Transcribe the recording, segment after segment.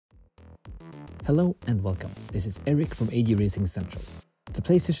Hello and welcome, this is Eric from AG Racing Central. The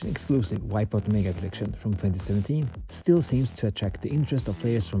PlayStation exclusive Wipeout Mega Collection from 2017 still seems to attract the interest of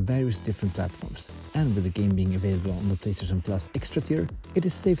players from various different platforms, and with the game being available on the PlayStation Plus Extra tier, it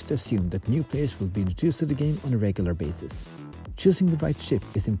is safe to assume that new players will be introduced to the game on a regular basis. Choosing the right ship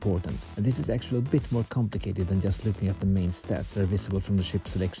is important, and this is actually a bit more complicated than just looking at the main stats that are visible from the ship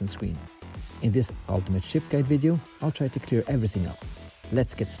selection screen. In this Ultimate Ship Guide video, I'll try to clear everything up.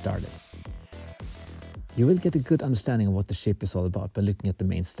 Let's get started. You will get a good understanding of what the ship is all about by looking at the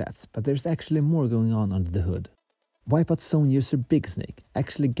main stats, but there's actually more going on under the hood. Wipeout Zone user Big Snake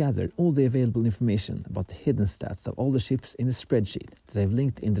actually gathered all the available information about the hidden stats of all the ships in a spreadsheet that I've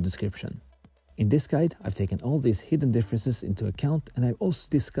linked in the description. In this guide, I've taken all these hidden differences into account, and I've also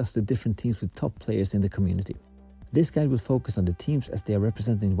discussed the different teams with top players in the community. This guide will focus on the teams as they are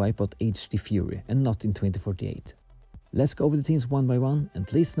represented in Wipeout HD Fury and not in 2048. Let's go over the teams one by one, and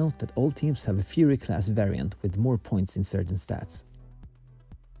please note that all teams have a Fury class variant with more points in certain stats.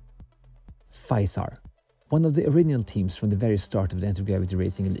 Phisar, one of the original teams from the very start of the Anti-Gravity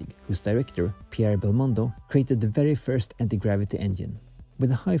Racing League, whose director, Pierre Belmondo, created the very first anti-gravity engine.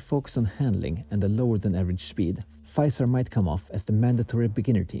 With a high focus on handling and a lower than average speed, Phisar might come off as the mandatory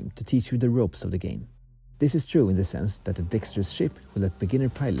beginner team to teach you the ropes of the game. This is true in the sense that a dexterous ship will let beginner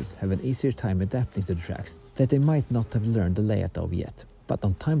pilots have an easier time adapting to the tracks that they might not have learned the layout of yet. But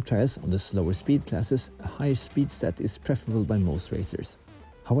on time trials on the slower speed classes, a higher speed stat is preferable by most racers.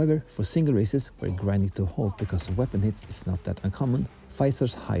 However, for single races where grinding to a halt because of weapon hits is not that uncommon,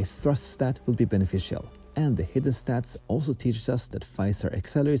 Phisar's high thrust stat will be beneficial. And the hidden stats also teaches us that Phisar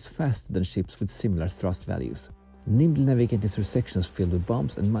accelerates faster than ships with similar thrust values. Nimble navigating through sections filled with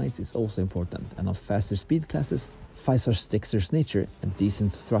bombs and mines is also important, and on faster speed classes, Phisar's dexterous nature and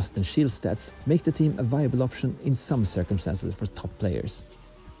decent thrust and shield stats make the team a viable option in some circumstances for top players.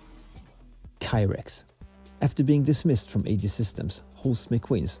 Kyrex. After being dismissed from AG Systems, Holst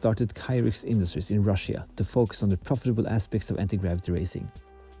McQueen started Kyrex Industries in Russia to focus on the profitable aspects of anti-gravity racing.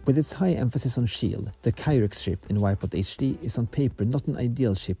 With its high emphasis on shield, the Kyrex ship in Wipeout HD is on paper not an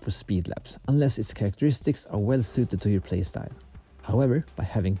ideal ship for speed laps, unless its characteristics are well suited to your playstyle. However, by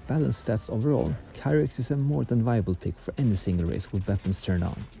having balanced stats overall, Kyrex is a more than viable pick for any single race with weapons turned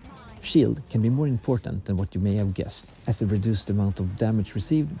on. Shield can be more important than what you may have guessed, as the reduced amount of damage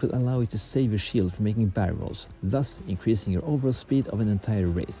received will allow you to save your shield from making barrel rolls, thus increasing your overall speed of an entire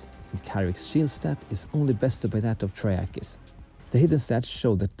race, and Kyrex shield stat is only bested by that of Triakis. The hidden stats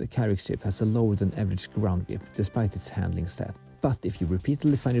show that the Kyrex ship has a lower than average ground grip despite its handling stat. But if you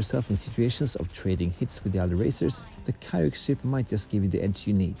repeatedly find yourself in situations of trading hits with the other racers, the Kyrex ship might just give you the edge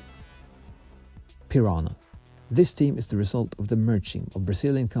you need. Piranha. This team is the result of the merging of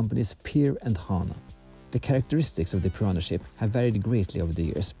Brazilian companies Pier and Hana. The characteristics of the Piranha ship have varied greatly over the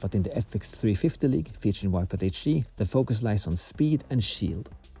years, but in the FX350 League featuring Wipeout HD, the focus lies on speed and shield.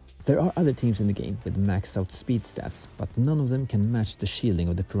 There are other teams in the game with maxed out speed stats, but none of them can match the shielding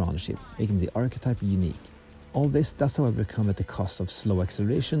of the Piranha ship, making the archetype unique. All this does however come at the cost of slow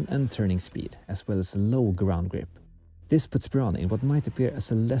acceleration and turning speed, as well as low ground grip. This puts Piranha in what might appear as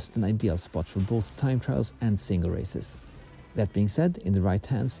a less than ideal spot for both time trials and single races. That being said, in the right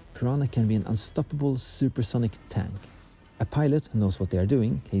hands, Piranha can be an unstoppable supersonic tank. A pilot who knows what they are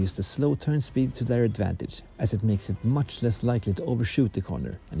doing can use the slow turn speed to their advantage, as it makes it much less likely to overshoot the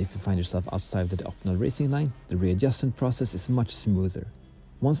corner, and if you find yourself outside of the optimal racing line, the readjustment process is much smoother.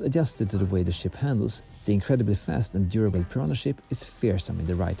 Once adjusted to the way the ship handles, the incredibly fast and durable Piranha ship is fearsome in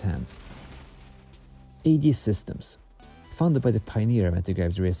the right hands. AG Systems. Founded by the pioneer of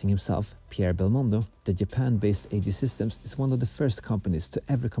anti-gravity racing himself, Pierre Belmondo, the Japan-based AG Systems is one of the first companies to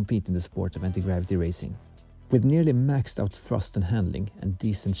ever compete in the sport of anti-gravity racing. With nearly maxed out thrust and handling, and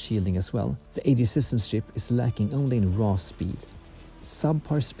decent shielding as well, the AG Systems ship is lacking only in raw speed.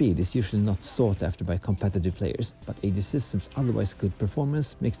 Subpar speed is usually not sought after by competitive players, but AG Systems' otherwise good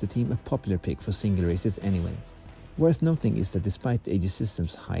performance makes the team a popular pick for single races anyway. Worth noting is that despite the AG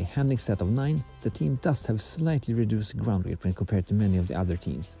Systems' high handling stat of 9, the team does have slightly reduced ground grip when compared to many of the other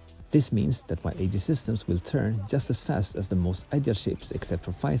teams. This means that while AG Systems will turn just as fast as the most ideal ships except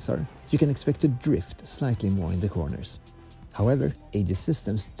for Phisar, you can expect to drift slightly more in the corners. However, AG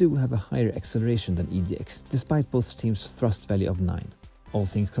Systems do have a higher acceleration than EGX, despite both teams' thrust value of 9. All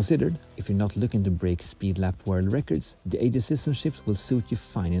things considered, if you're not looking to break speed lap world records, the AG Systems ships will suit you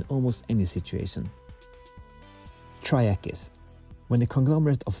fine in almost any situation. Triakis. When a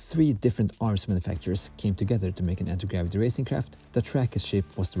conglomerate of 3 different arms manufacturers came together to make an anti-gravity racing craft, the Triakis ship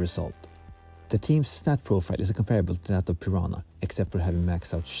was the result. The team's stat profile is comparable to that of Piranha, except for having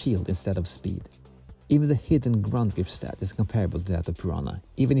maxed out shield instead of speed. Even the hidden ground grip stat is comparable to that of Piranha,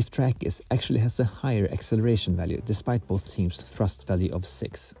 even if Trackis actually has a higher acceleration value despite both teams' thrust value of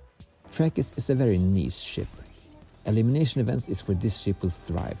 6. Trackis is a very niche ship. Elimination events is where this ship will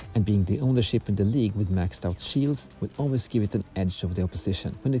thrive, and being the only ship in the league with maxed out shields will always give it an edge over the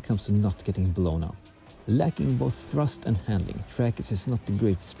opposition when it comes to not getting blown up. Lacking both thrust and handling, Trackis is not the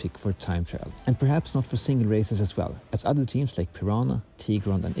greatest pick for time trial, and perhaps not for single races as well, as other teams like Piranha,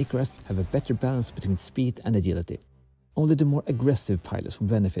 Tigran and Icarus have a better balance between speed and agility. Only the more aggressive pilots will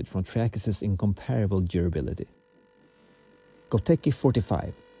benefit from Trackis' incomparable durability. Goteki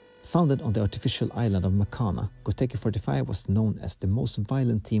 45. Founded on the artificial island of Makana, Goteki 45 was known as the most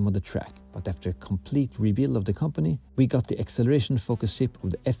violent team on the track, but after a complete rebuild of the company, we got the acceleration-focused ship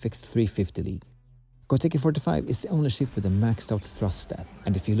of the FX350 League. Goteki 45 is the only ship with a maxed out thrust stat,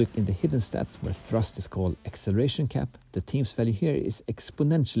 and if you look in the hidden stats where thrust is called acceleration cap, the team's value here is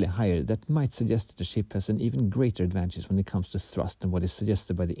exponentially higher. That might suggest that the ship has an even greater advantage when it comes to thrust than what is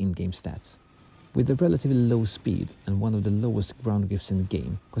suggested by the in-game stats. With a relatively low speed and one of the lowest ground grips in the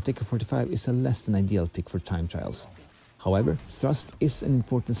game, Goteki 45 is a less than ideal pick for time trials. However, thrust is an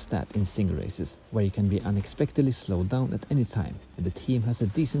important stat in single races, where you can be unexpectedly slowed down at any time, and the team has a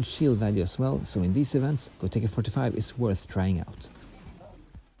decent shield value as well, so in these events, Goteki 45 is worth trying out.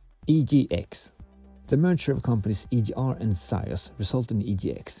 EGX. The merger of companies EGR and Zeiss resulted in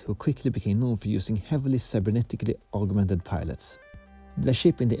EGX, who quickly became known for using heavily cybernetically augmented pilots. The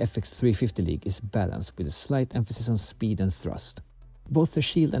ship in the FX350 League is balanced with a slight emphasis on speed and thrust. Both the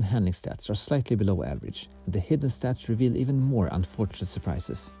shield and handling stats are slightly below average, and the hidden stats reveal even more unfortunate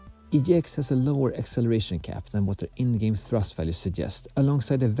surprises. EGX has a lower acceleration cap than what their in-game thrust values suggest,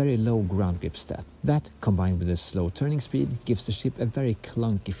 alongside a very low ground grip stat. That, combined with a slow turning speed, gives the ship a very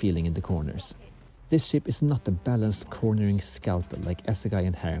clunky feeling in the corners. This ship is not a balanced cornering scalpel like Assegai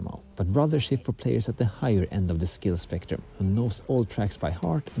and Harimau, but rather a ship for players at the higher end of the skill spectrum, who knows all tracks by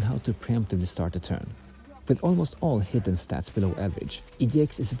heart and how to preemptively start a turn. With almost all hidden stats below average,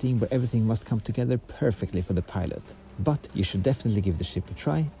 EGX is a team where everything must come together perfectly for the pilot, but you should definitely give the ship a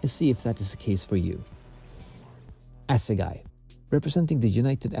try and see if that is the case for you. Assegai. Representing the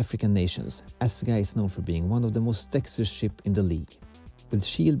United African Nations, Assegai is known for being one of the most dexterous ships in the league. With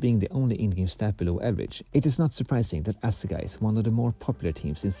shield being the only in-game stat below average, it is not surprising that Assegai is one of the more popular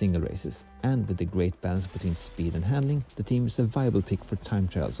teams in single races, and with the great balance between speed and handling, the team is a viable pick for time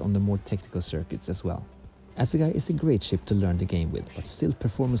trials on the more technical circuits as well. Assegai is a great ship to learn the game with, but still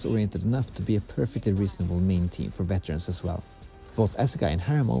performance-oriented enough to be a perfectly reasonable main team for veterans as well. Both Assegai and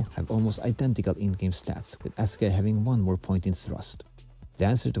Harimau have almost identical in-game stats, with Assegai having one more point in thrust. The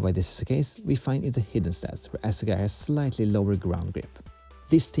answer to why this is the case we find in the hidden stats, where Assegai has slightly lower ground grip.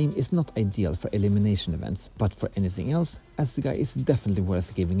 This team is not ideal for elimination events, but for anything else, Assegai is definitely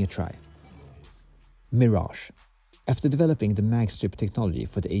worth giving a try. Mirage. After developing the magstrip technology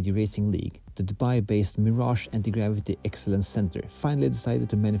for the AD Racing League, the Dubai-based Mirage Anti-Gravity Excellence Center finally decided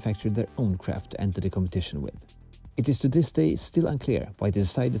to manufacture their own craft to enter the competition with. It is to this day still unclear why they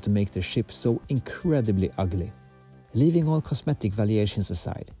decided to make their ship so incredibly ugly. Leaving all cosmetic variations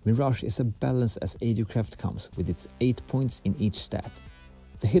aside, Mirage is as balanced as AD craft comes, with its 8 points in each stat.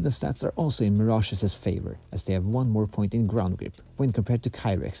 The hidden stats are also in Mirage's favor, as they have one more point in ground grip, when compared to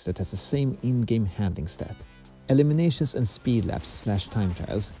Kyrex that has the same in-game handling stat. Eliminations and speed laps / time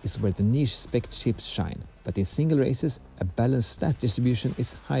trials is where the niche spec ships shine, but in single races, a balanced stat distribution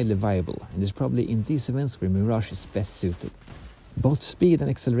is highly viable and is probably in these events where Mirage is best suited. Both speed and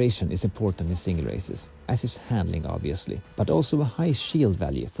acceleration is important in single races, as is handling obviously, but also a high shield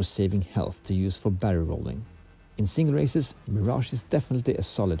value for saving health to use for barrel rolling. In single races, Mirage is definitely a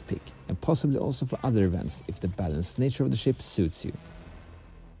solid pick, and possibly also for other events if the balanced nature of the ship suits you.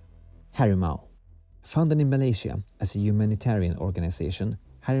 Harimau. Founded in Malaysia as a humanitarian organization,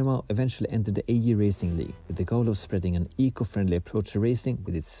 Harimau eventually entered the AD Racing League with the goal of spreading an eco-friendly approach to racing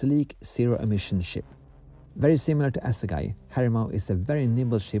with its sleek, zero-emission ship. Very similar to Assegai, Harimau is a very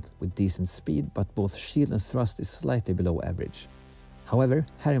nimble ship with decent speed, but both shield and thrust is slightly below average. However,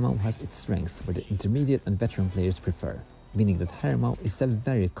 Harimau has its strength where the intermediate and veteran players prefer, meaning that Harimau is a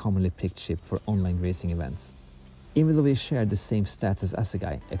very commonly picked ship for online racing events. Even though they share the same stats as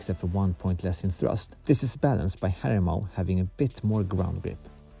Assegai, except for 1 point less in thrust, this is balanced by Harimau having a bit more ground grip.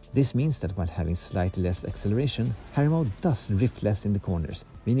 This means that while having slightly less acceleration, Harimau does drift less in the corners,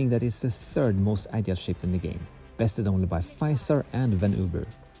 meaning that it's the third most ideal ship in the game, bested only by Pfizer and Van Uber.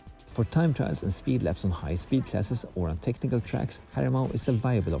 For time trials and speed laps on high speed classes or on technical tracks, Harimau is a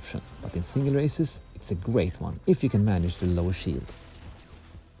viable option, but in single races, it's a great one if you can manage the low shield.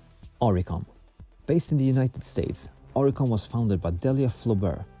 Oricom. Based in the United States, Oricom was founded by Delia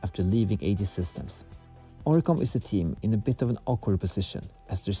Flaubert after leaving AD Systems. Oricom is a team in a bit of an awkward position,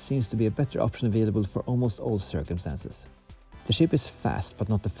 as there seems to be a better option available for almost all circumstances. The ship is fast but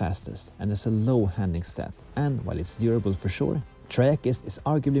not the fastest, and has a low handling stat, and while it's durable for sure, Triakis is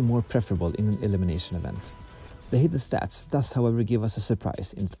arguably more preferable in an elimination event. The hidden stats does however give us a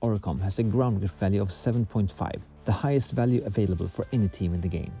surprise in that Oricom has a ground grip value of 7.5, the highest value available for any team in the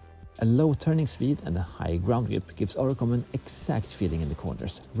game. A low turning speed and a high ground grip gives Oricom an exact feeling in the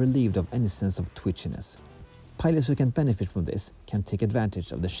corners, relieved of any sense of twitchiness. Pilots who can benefit from this can take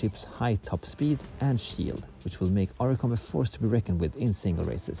advantage of the ship's high top speed and shield, which will make Oricom a force to be reckoned with in single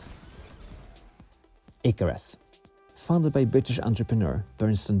races. Icarus. Founded by British entrepreneur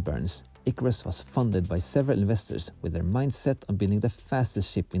Bernstein Burns, Icarus was funded by several investors with their mindset on building the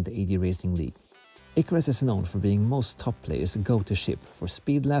fastest ship in the AD Racing League. Icarus is known for being most top players' go-to ship for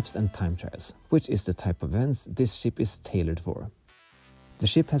speed laps and time trials, which is the type of events this ship is tailored for. The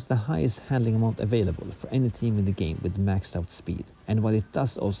ship has the highest handling amount available for any team in the game with maxed out speed, and while it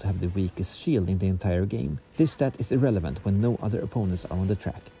does also have the weakest shield in the entire game, this stat is irrelevant when no other opponents are on the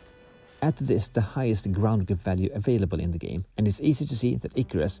track. Add to this the highest ground grip value available in the game, and it's easy to see that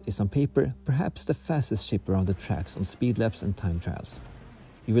Icarus is on paper perhaps the fastest ship around the tracks on speed laps and time trials.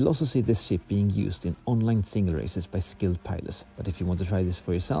 You will also see this ship being used in online single races by skilled pilots, but if you want to try this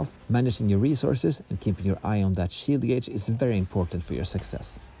for yourself, managing your resources and keeping your eye on that shield gauge is very important for your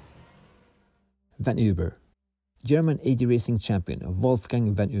success. Van Uber. German AD Racing champion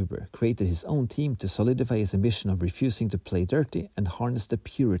Wolfgang Van Uber created his own team to solidify his ambition of refusing to play dirty and harness the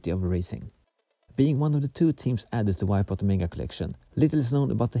purity of racing. Being one of the 2 teams added to Wipeout Omega Collection, little is known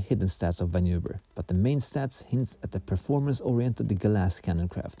about the hidden stats of Van Uber, but the main stats hints at the performance-oriented glass cannon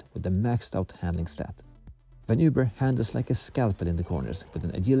craft with a maxed out handling stat. Van Uber handles like a scalpel in the corners with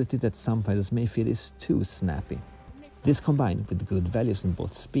an agility that some pilots may feel is too snappy. This combined with good values in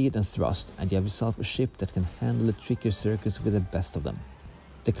both speed and thrust, and you have yourself a ship that can handle the trickier circuits with the best of them.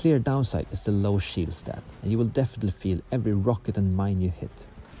 The clear downside is the low shield stat, and you will definitely feel every rocket and mine you hit.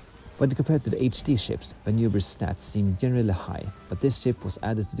 When compared to the HD ships, Van Uber's stats seem generally high, but this ship was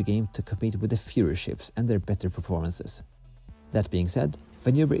added to the game to compete with the Fury ships and their better performances. That being said,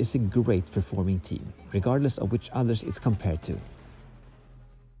 Van Uber is a great performing team, regardless of which others it's compared to.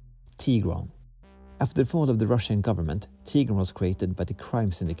 Tigran. After the fall of the Russian government, Tigran was created by the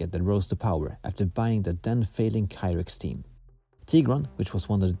crime syndicate that rose to power after buying the then failing Kyrex team. Tigran, which was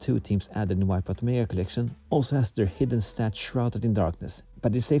one of the 2 teams added in Wipeout Omega Collection, also has their hidden stats shrouded in darkness,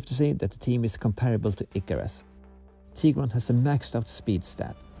 but it's safe to say that the team is comparable to Icarus. Tigran has a maxed out speed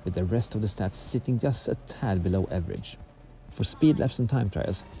stat, with the rest of the stats sitting just a tad below average. For speed laps and time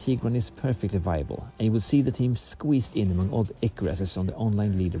trials, Tigran is perfectly viable, and you will see the team squeezed in among all the Icaruses on the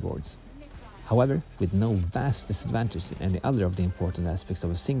online leaderboards. However, with no vast disadvantage in any other of the important aspects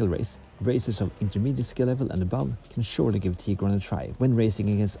of a single race, racers of intermediate skill level and above can surely give Tigran a try when racing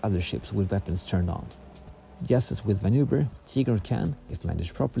against other ships with weapons turned on. Just as with Van Uber, Tigran can, if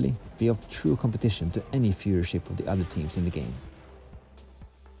managed properly, be of true competition to any Fury ship of the other teams in the game.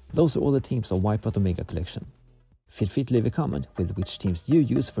 Those are all the teams of Wipeout Omega Collection. Feel free to leave a comment with which teams you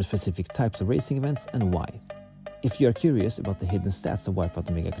use for specific types of racing events and why. If you are curious about the hidden stats of Wipeout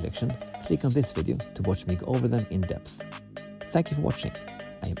Omega Collection, click on this video to watch me go over them in depth. Thank you for watching.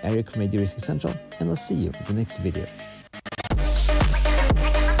 I am Eric from AD Racing Central, and I'll see you in the next video.